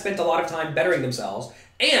who has spent a lot of time bettering themselves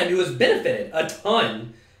and who has benefited a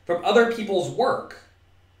ton from other people's work.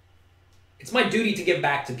 It's my duty to give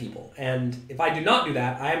back to people. And if I do not do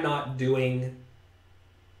that, I am not doing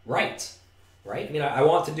right? I mean, I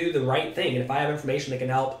want to do the right thing. And if I have information that can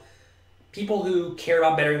help people who care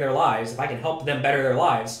about bettering their lives, if I can help them better their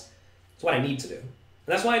lives, it's what I need to do. And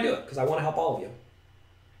that's why I do it, because I want to help all of you.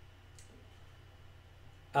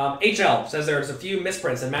 HL says there's a few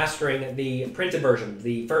misprints in mastering the printed version,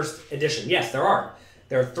 the first edition. Yes, there are.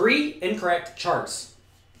 There are 3 incorrect charts.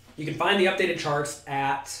 You can find the updated charts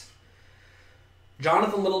at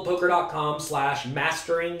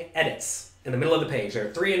jonathanlittlepoker.com/mastering edits. In the middle of the page, there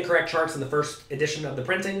are 3 incorrect charts in the first edition of the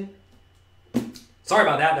printing. Sorry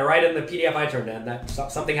about that. They're right in the PDF I turned in. That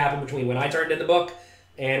something happened between when I turned in the book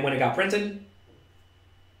and when it got printed.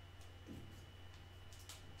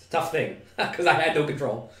 It's a tough thing because I had no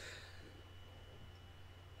control.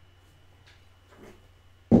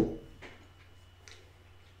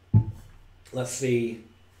 Let's see.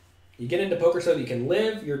 You get into poker so that you can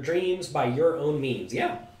live your dreams by your own means.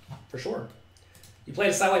 Yeah, for sure. You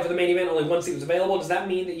played a satellite for the main event, only 1 seat was available. Does that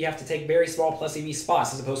mean that you have to take very small plus EV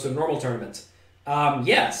spots as opposed to a normal tournament?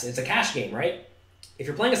 Yes, it's a cash game, right? If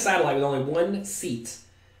you're playing a satellite with only 1 seat,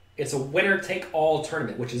 it's a winner-take-all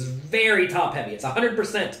tournament, which is very top-heavy. It's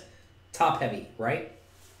 100% top-heavy, right?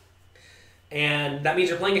 And that means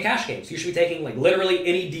you're playing a cash game. So you should be taking like literally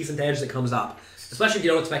any decent edge that comes up, especially if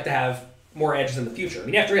you don't expect to have more edges in the future. I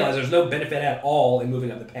mean, you have to realize there's no benefit at all in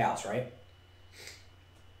moving up the payouts, right?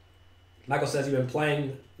 Michael says you've been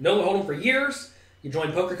playing No Limit Hold'em for years. You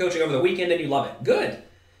joined poker coaching over the weekend and you love it. Good.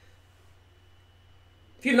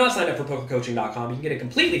 If you have not signed up for pokercoaching.com, you can get a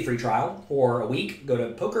completely free trial for a week. Go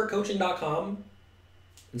to pokercoaching.com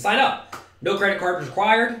and sign up. No credit card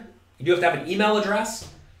required. You do have to have an email address.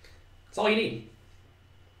 That's all you need.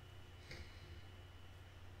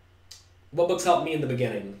 What books helped me in the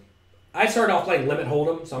beginning? I started off playing Limit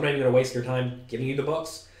Hold'em, so I'm not even going to waste your time giving you the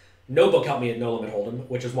books. No book helped me at No Limit Hold'em,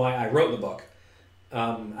 which is why I wrote the book.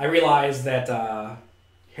 I realized that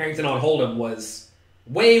Harrington on Hold'em was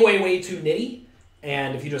way, way, way too nitty,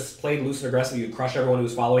 and if you just played loose and aggressive, you'd crush everyone who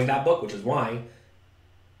was following that book, which is why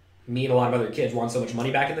me and a lot of other kids won so much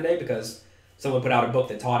money back in the day, because someone put out a book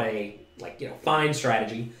that taught a fine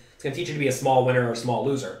strategy. It's going to teach you to be a small winner or a small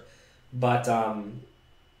loser. But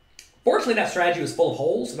fortunately, that strategy was full of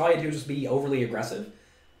holes, and all you had to do was just be overly aggressive,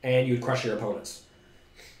 and you'd crush your opponents.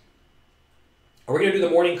 Are we going to do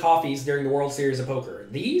the morning coffees during the World Series of Poker?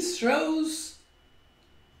 These shows?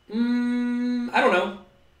 I don't know.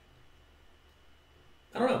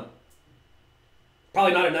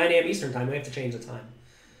 Probably not at 9 a.m. Eastern time. We have to change the time.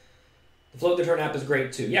 The Float the Turn app is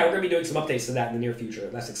great too. Yeah, we're going to be doing some updates to that in the near future.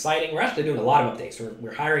 That's exciting. We're actually doing a lot of updates.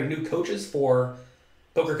 We're hiring new coaches for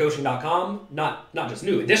pokercoaching.com. Not just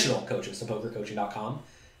new, additional coaches to pokercoaching.com.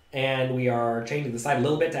 And we are changing the site a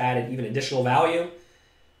little bit to add even additional value.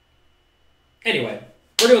 Anyway,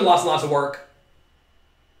 we're doing lots and lots of work.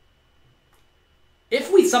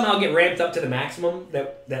 If we somehow get ramped up to the maximum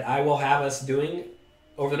that I will have us doing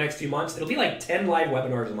over the next few months, it'll be like 10 live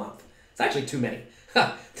webinars a month. It's actually too many.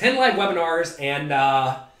 10 live webinars and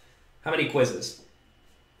how many quizzes?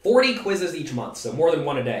 40 quizzes each month, so more than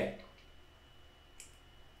 1 a day.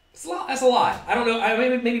 It's a lot. That's a lot. I don't know. I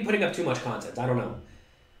maybe putting up too much content. I don't know.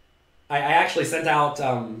 I actually sent out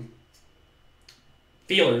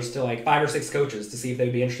feelers to like 5 or 6 coaches to see if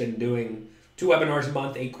they'd be interested in doing 2 webinars a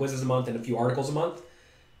month, 8 quizzes a month, and a few articles a month.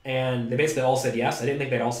 And they basically all said yes. I didn't think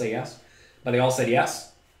they'd all say yes, but they all said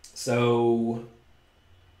yes. So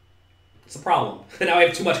it's a problem. Now I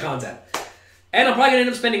have too much content. And I'm probably going to end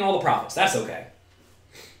up spending all the profits. That's okay.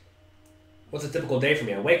 What's a typical day for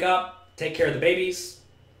me? I wake up, take care of the babies,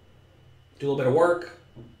 do a little bit of work,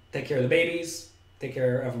 take care of the babies, take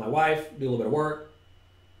care of my wife, do a little bit of work,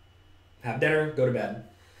 have dinner, go to bed.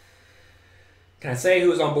 Can I say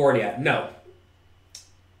who's on board yet? No.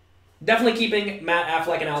 Definitely keeping Matt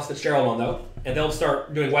Affleck and Alex Fitzgerald on, though, and they'll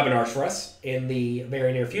start doing webinars for us in the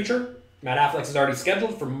very near future. Matt Affleck's is already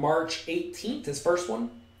scheduled for March 18th, his first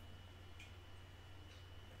one.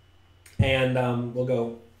 And we'll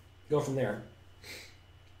go from there.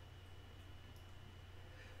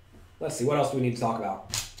 Let's see, what else do we need to talk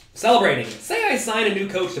about? Celebrating. Say I sign a new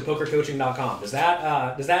coach to pokercoaching.com. Does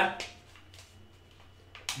that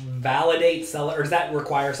validate or does that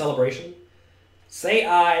require celebration? Say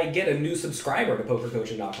I get a new subscriber to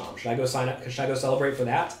pokercoaching.com. Should I go sign up? Should I go celebrate for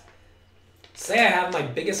that? Say I have my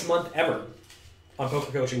biggest month ever on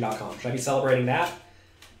pokercoaching.com. Should I be celebrating that?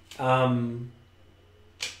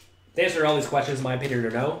 The answer to all these questions, in my opinion,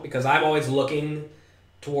 are no, because I'm always looking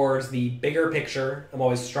towards the bigger picture. I'm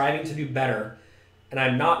always striving to do better, and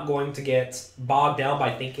I'm not going to get bogged down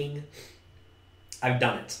by thinking I've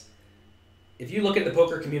done it. If you look at the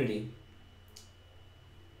poker community,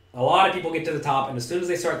 a lot of people get to the top, and as soon as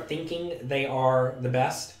they start thinking they are the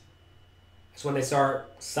best, that's when they start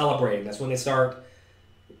celebrating. That's when they start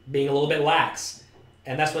being a little bit lax,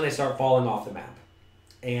 and that's when they start falling off the map.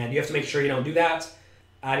 And you have to make sure you don't do that.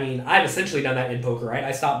 I mean, I've essentially done that in poker, right?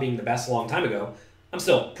 I stopped being the best a long time ago. I'm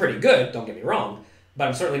still pretty good, don't get me wrong, but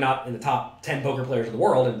I'm certainly not in the top 10 poker players in the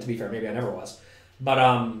world, and to be fair, maybe I never was. But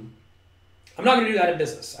I'm not going to do that in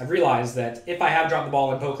business. I've realized that if I have dropped the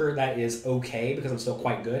ball in poker, that is okay because I'm still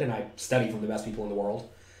quite good, and I study from the best people in the world.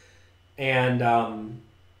 And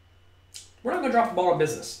we're not going to drop the ball in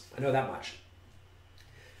business. I know that much.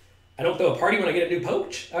 I don't throw a party when I get a new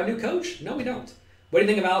coach? No, we don't. What do you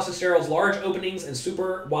think of Alex Fitzgerald's large openings and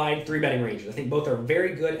super wide 3-betting ranges? I think both are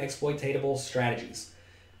very good exploitatable strategies.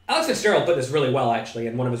 Alex Fitzgerald put this really well, actually,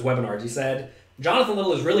 in one of his webinars. He said, Jonathan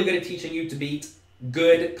Little is really good at teaching you to beat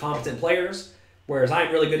good, competent players, whereas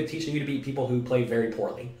I'm really good at teaching you to beat people who play very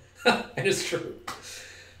poorly. And it's true.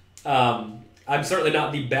 I'm certainly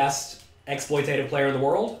not the best exploitative player in the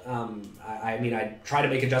world. I mean, I try to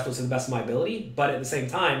make adjustments to the best of my ability, but at the same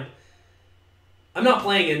time, I'm not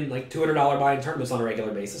playing in like $200 buy-in tournaments on a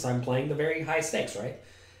regular basis. I'm playing the very high stakes, right?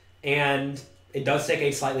 And it does take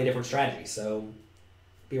a slightly different strategy, so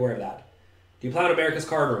be aware of that. Do you play on America's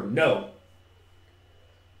Card Room? No.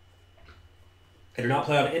 I do not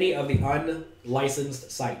play on any of the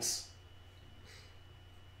unlicensed sites.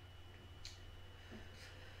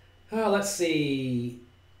 Let's see.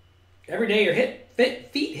 Every day your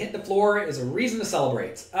feet hit the floor is a reason to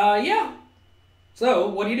celebrate. Yeah. So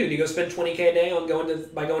what do? Do you go spend $20K a day on going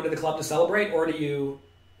to the club to celebrate, or do you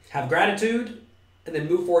have gratitude and then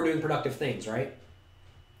move forward doing productive things, right?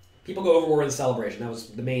 People go overboard with the celebration. That was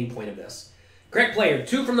the main point of this. Correct player,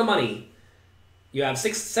 2 from the money. You have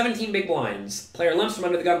 17 big blinds. Player limps from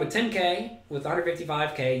under the gun with 10K, with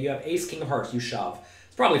 155K. You have ace, king of hearts. You shove.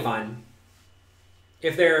 It's probably fine.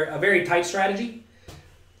 If they're a very tight strategy,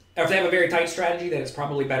 or if they have a very tight strategy, then it's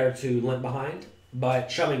probably better to limp behind.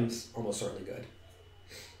 But shoving's almost certainly good.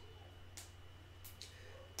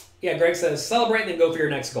 Yeah, Greg says, celebrate and then go for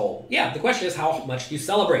your next goal. Yeah, the question is, how much do you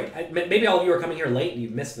celebrate? Maybe all of you are coming here late and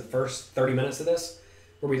you've missed the first 30 minutes of this,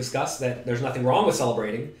 where we discussed that there's nothing wrong with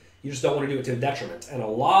celebrating. You just don't want to do it to a detriment. And a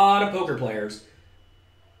lot of poker players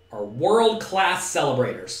are world-class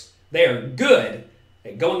celebrators. They are good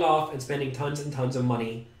at going off and spending tons and tons of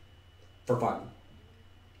money for fun.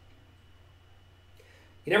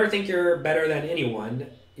 You never think you're better than anyone.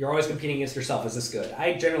 You're always competing against yourself. Is this good?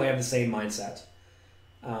 I generally have the same mindset.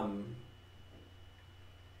 I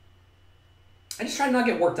just try to not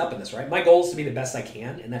get worked up in this, right? My goal is to be the best I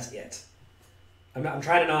can, and that's it. I'm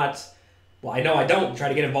trying to not... Well, I know I don't try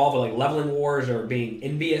to get involved with like leveling wars or being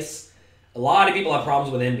envious. A lot of people have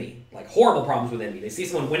problems with envy, like horrible problems with envy. They see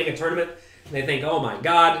someone winning a tournament, and they think, oh my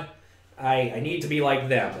God, I need to be like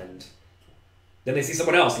them. And then they see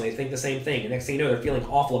someone else, and they think the same thing. And next thing you know, they're feeling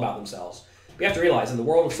awful about themselves. But you have to realize, in the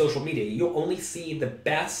world of social media, you only see the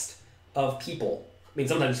best of people. I mean,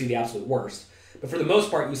 sometimes you see the absolute worst. But for the most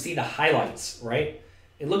part, you see the highlights, right?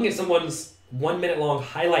 And looking at someone's 1 minute long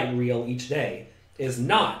highlight reel each day is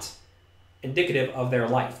not indicative of their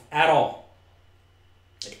life at all.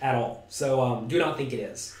 Like, at all. So do not think it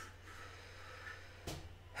is.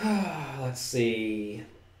 Let's see.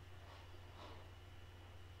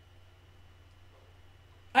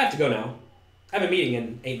 I have to go now. I have a meeting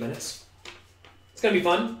in 8 minutes. It's going to be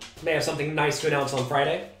fun. May have something nice to announce on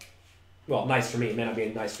Friday. Well, nice for me. It may not be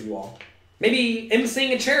nice for you all. Maybe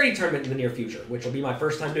emceeing a charity tournament in the near future, which will be my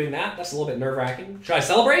first time doing that. That's a little bit nerve-wracking. Should I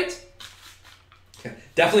celebrate?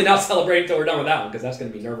 Definitely not celebrate until we're done with that one, because that's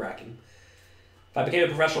going to be nerve-wracking. If I became a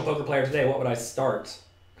professional poker player today, what would I start?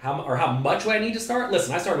 How much would I need to start?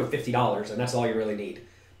 Listen, I started with $50, and that's all you really need.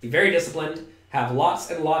 Be very disciplined. Have lots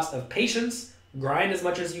and lots of patience. Grind as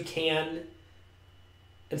much as you can.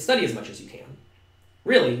 And study as much as you can.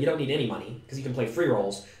 Really, you don't need any money, because you can play free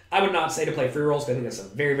rolls. I would not say to play free rolls, because I think that's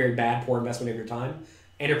a very, very bad, poor investment of your time.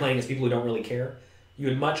 And you're playing against people who don't really care. You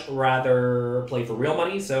would much rather play for real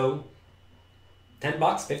money, so $10,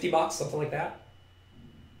 $50, something like that.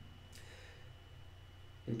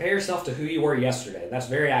 Compare yourself to who you were yesterday. That's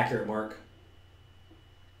very accurate, Mark.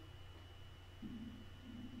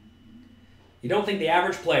 You don't think the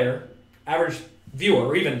average player, average viewer,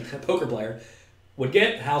 or even a poker player, would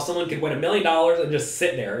get how someone could win $1 million and just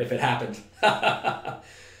sit there if it happened.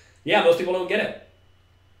 Yeah, most people don't get it.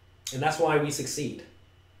 And that's why we succeed,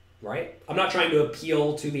 right? I'm not trying to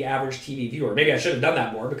appeal to the average TV viewer. Maybe I should have done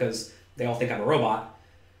that more because they all think I'm a robot.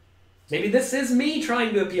 Maybe this is me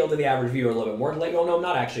trying to appeal to the average viewer a little bit more to let you all know I'm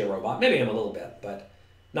not actually a robot. Maybe I'm a little bit, but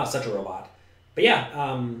not such a robot. But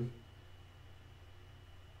yeah,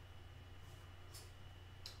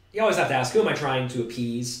 you always have to ask, who am I trying to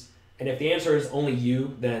appease? And if the answer is only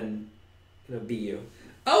you, then be you.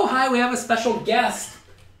 Oh, hi, we have a special guest.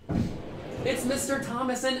 It's Mr.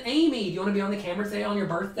 Thomas and Amy. Do you want to be on the camera today on your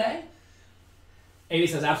birthday? Amy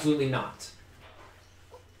says absolutely not.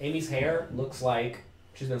 Amy's hair looks like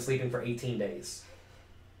she's been sleeping for 18 days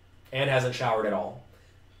and hasn't showered at all.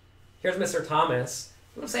 Here's Mr. Thomas.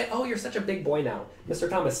 I'm going to say, oh, you're such a big boy now. Mr.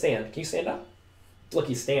 Thomas, stand. Can you stand up? Look,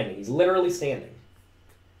 he's standing. He's literally standing.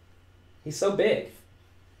 He's so big.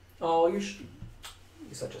 Oh, you're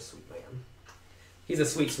such a sweet man. He's a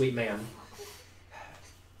sweet, sweet man.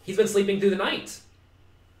 He's been sleeping through the night.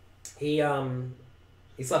 He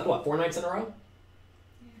slept, what, 4 nights in a row?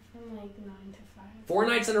 Yeah, from like 9 to 5. 4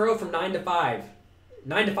 nights in a row from 9 to 5.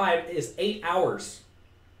 9 to 5 is 8 hours.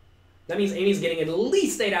 That means Amy's getting at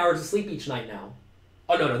least 8 hours of sleep each night now.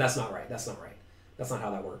 Oh, no, that's not right. That's not right. That's not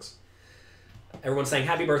how that works. Everyone's saying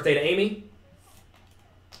happy birthday to Amy.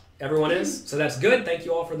 Everyone is. So that's good. Thank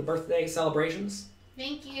you all for the birthday celebrations.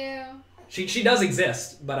 Thank you. She does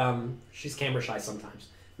exist, but she's camera shy sometimes.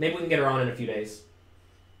 Maybe we can get her on in a few days.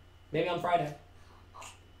 Maybe on Friday.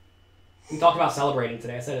 We talked about celebrating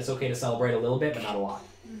today. I said it's okay to celebrate a little bit, but not a lot.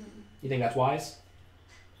 Mm-hmm. You think that's wise?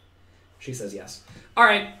 She says yes. All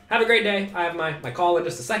right. Have a great day. I have my call in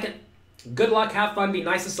just a second. Good luck. Have fun. Be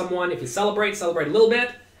nice to someone. If you celebrate a little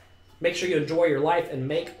bit. Make sure you enjoy your life and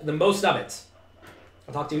make the most of it.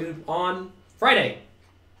 I'll talk to you on Friday,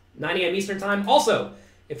 9 a.m. Eastern Time. Also,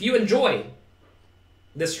 if you enjoy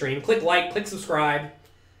this stream, click like, click subscribe,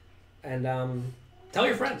 and tell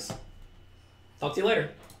your friends. Talk to you later.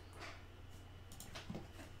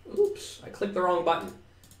 Oops, I clicked the wrong button.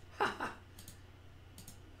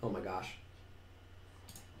 Oh my gosh.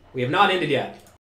 We have not ended yet.